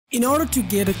In order to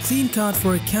get a clean cut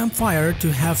for a campfire to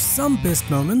have some best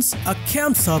moments, a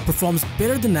camp saw performs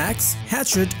better than axe,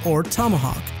 hatchet or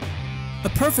tomahawk. A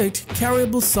perfect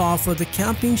carryable saw for the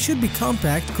camping should be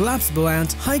compact, collapsible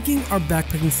and hiking or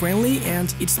backpacking friendly,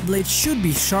 and its blade should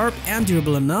be sharp and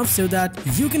durable enough so that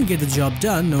you can get the job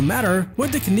done no matter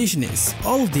what the condition is.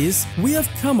 All of these, we have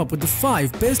come up with the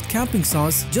 5 best camping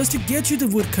saws just to get you the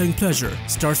wood cutting pleasure.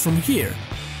 Starts from here.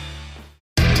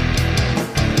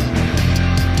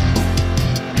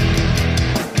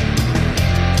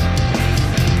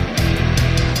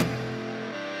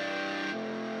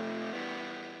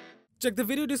 Check the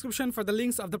video description for the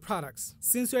links of the products.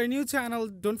 Since you are a new channel,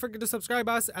 don't forget to subscribe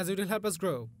us as it will help us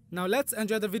grow. Now let's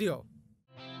enjoy the video.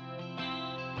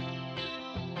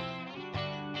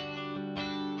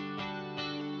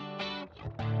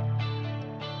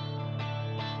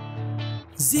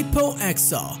 Zippo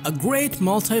AxeSaw, a great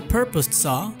multi-purpose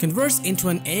saw, converts into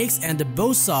an axe and a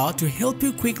bow saw to help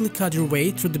you quickly cut your way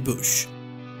through the bush.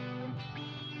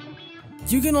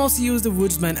 You can also use the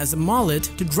woodsman as a mallet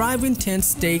to drive in tense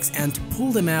stakes and to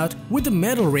pull them out with the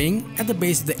metal ring at the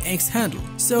base of the axe handle,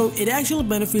 so it actually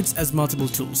benefits as multiple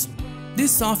tools.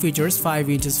 This saw features 5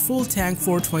 inches full tank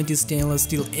 420 stainless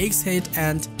steel axe head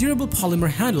and durable polymer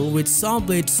handle with saw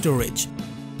blade storage.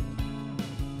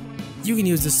 You can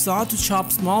use the saw to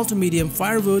chop small to medium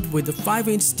firewood with the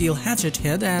 5-inch steel hatchet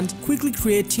head and quickly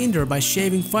create tinder by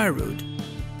shaving firewood.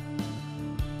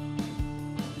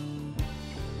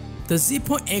 The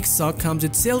Zippo AxeSaw comes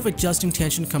with self-adjusting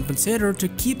tension compensator to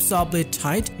keep saw blade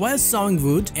tight while sawing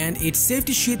wood, and its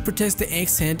safety sheet protects the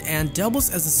axe head and doubles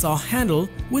as a saw handle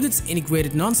with its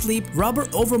integrated non-slip rubber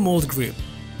overmold grip.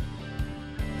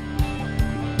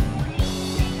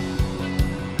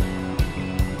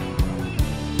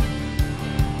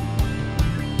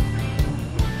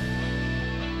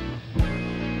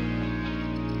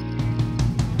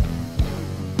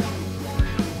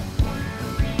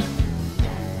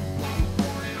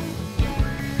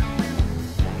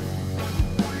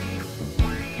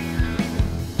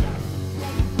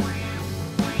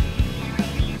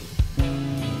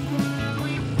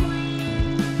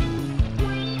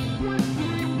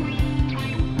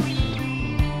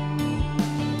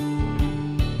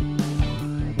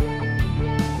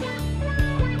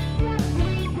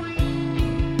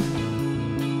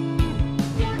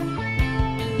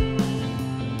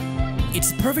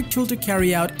 It's a perfect tool to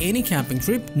carry out any camping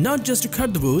trip, not just to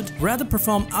cut the wood, rather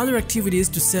perform other activities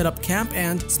to set up camp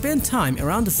and spend time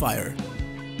around the fire.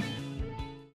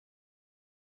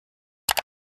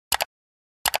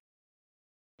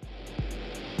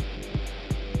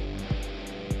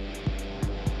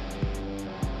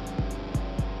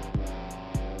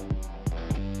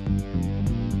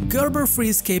 Gerber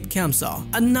Freescape camp saw,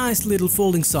 a nice little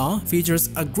folding saw, features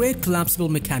a great collapsible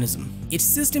mechanism. Its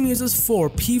system uses 4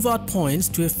 pivot points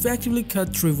to effectively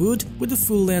cut through wood with the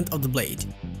full length of the blade.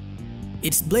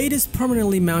 Its blade is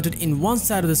permanently mounted in one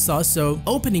side of the saw, so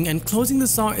opening and closing the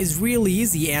saw is really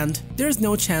easy and there's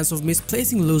no chance of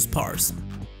misplacing loose parts.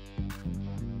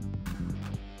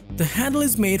 The handle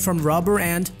is made from rubber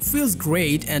and feels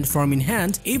great and firm in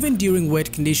hand even during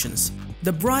wet conditions.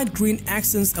 The bright green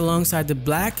accents alongside the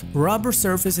black rubber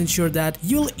surface ensure that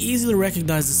you'll easily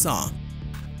recognize the saw.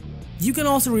 You can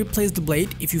also replace the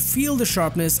blade if you feel the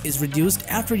sharpness is reduced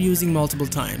after using multiple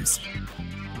times.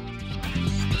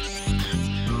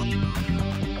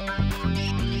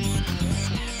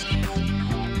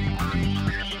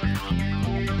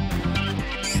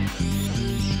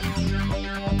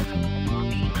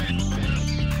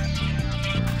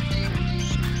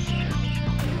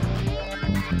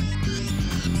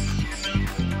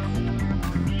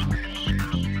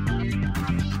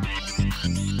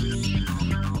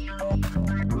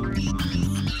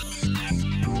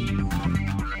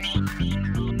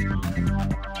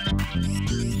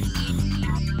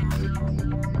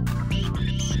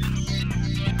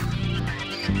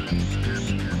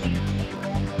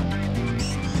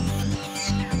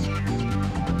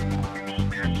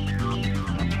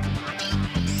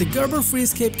 The Gerber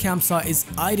Freescape camp saw is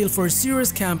ideal for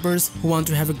serious campers who want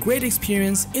to have a great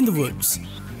experience in the woods.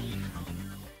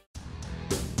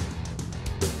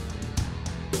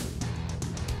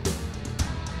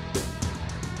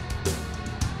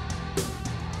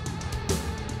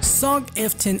 SOG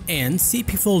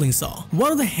F10N-CP Folding Saw,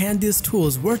 one of the handiest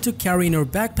tools worth to carry in your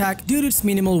backpack due to its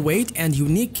minimal weight and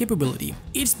unique capability.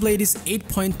 Its blade is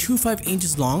 8.25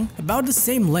 inches long, about the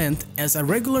same length as a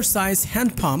regular size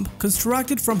hand pump,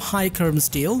 constructed from high carbon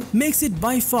steel, makes it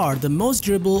by far the most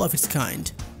durable of its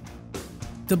kind.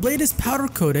 The blade is powder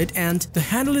coated and the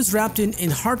handle is wrapped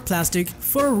in hard plastic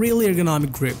for a really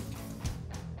ergonomic grip.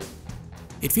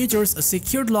 It features a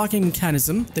secured locking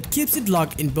mechanism that keeps it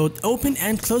locked in both open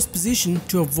and closed position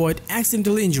to avoid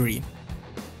accidental injury.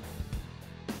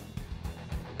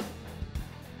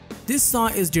 This saw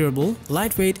is durable,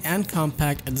 lightweight and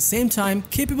compact at the same time,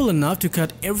 capable enough to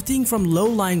cut everything from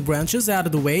low-lying branches out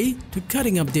of the way to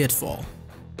cutting up deadfall.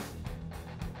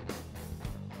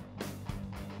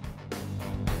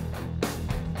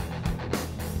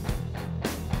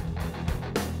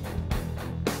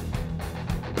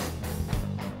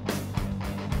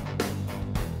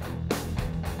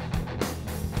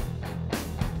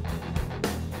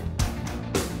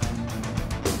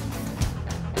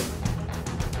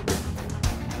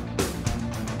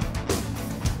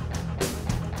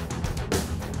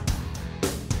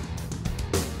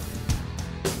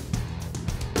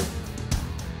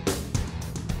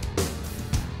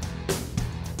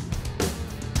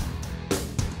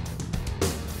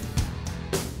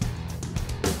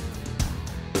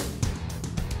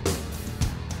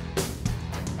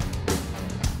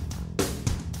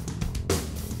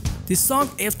 The SOG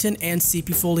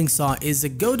F10N-CP Folding Saw is a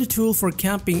go-to tool for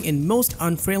camping in most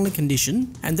unfriendly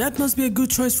condition, and that must be a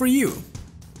good choice for you.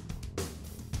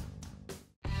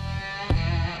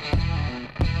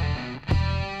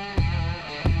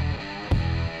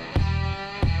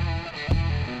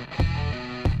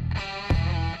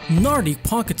 Nordic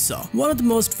pocket saw, one of the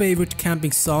most favorite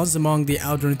camping saws among the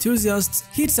outdoor enthusiasts,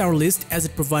 hits our list as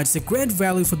it provides a great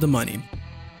value for the money.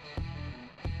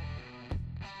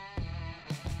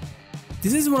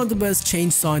 This is one of the best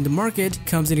chainsaw in the market,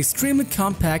 comes in extremely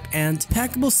compact and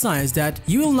packable size that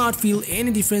you will not feel any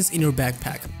difference in your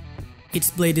backpack. Its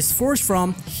blade is forged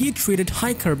from heat-treated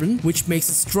high carbon, which makes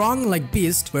it strong like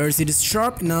beast, whereas it is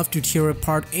sharp enough to tear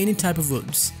apart any type of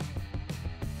woods.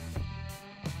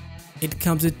 It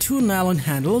comes with two nylon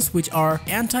handles which are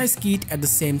anti-skid at the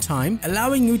same time,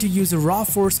 allowing you to use a raw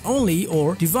force only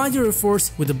or divide your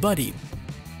force with a buddy.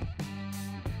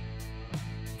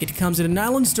 It comes in a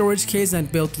nylon storage case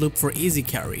and belt loop for easy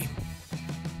carry.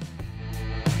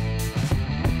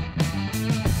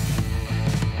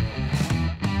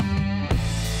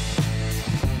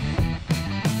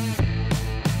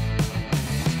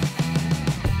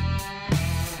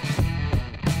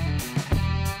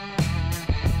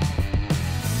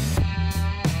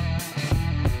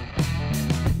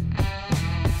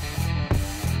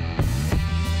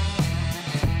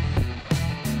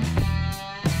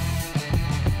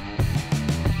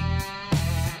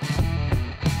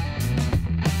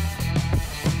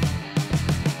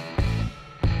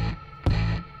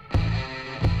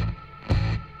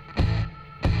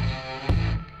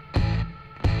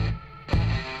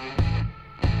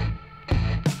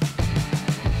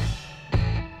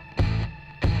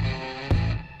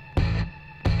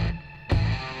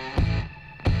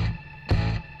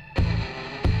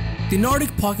 The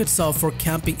Nordic pocket saw for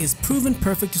camping is proven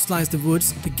perfect to slice the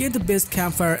woods to get the best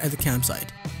campfire at the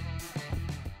campsite.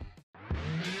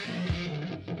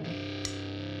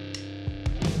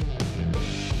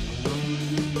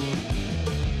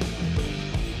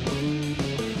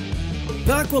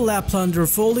 Bahco Laplander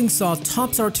folding saw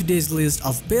tops our today's list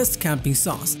of best camping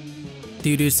saws.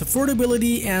 Due to its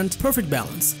affordability and perfect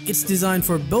balance, it's designed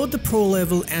for both the pro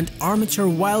level and amateur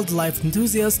wildlife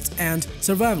enthusiasts and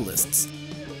survivalists.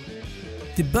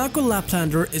 The Bahco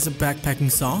Laplander is a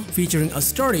backpacking saw featuring a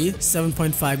sturdy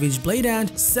 7.5-inch blade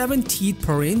and 7 teeth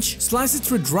per inch, slices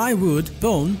through dry wood,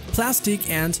 bone, plastic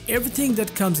and everything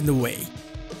that comes in the way.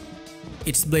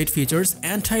 Its blade features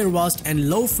anti-rust and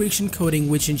low friction coating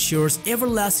which ensures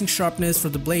everlasting sharpness for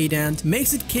the blade and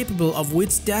makes it capable of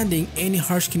withstanding any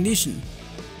harsh condition.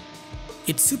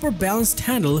 Its super balanced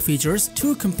handle features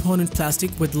two-component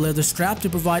plastic with leather strap to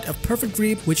provide a perfect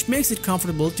grip which makes it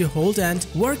comfortable to hold and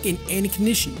work in any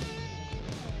condition.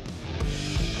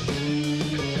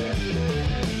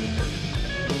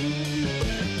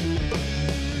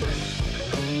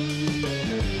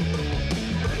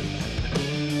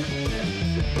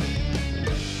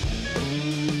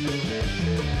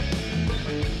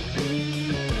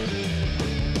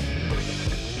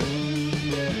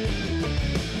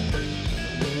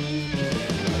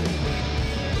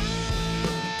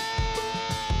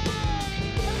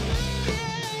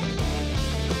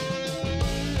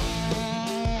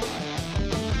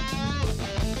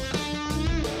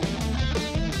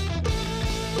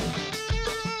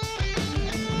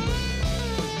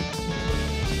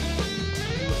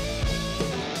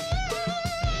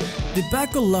 The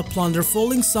Bahco Laplander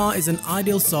folding saw is an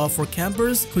ideal saw for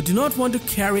campers who do not want to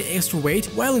carry extra weight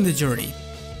while in the journey.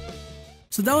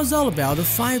 So that was all about the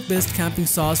 5 best camping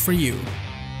saws for you.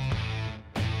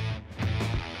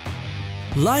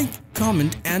 Like,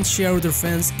 comment and share with your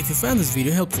friends if you found this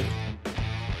video helpful.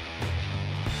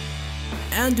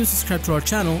 And do subscribe to our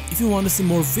channel if you want to see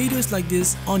more videos like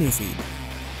this on your feed.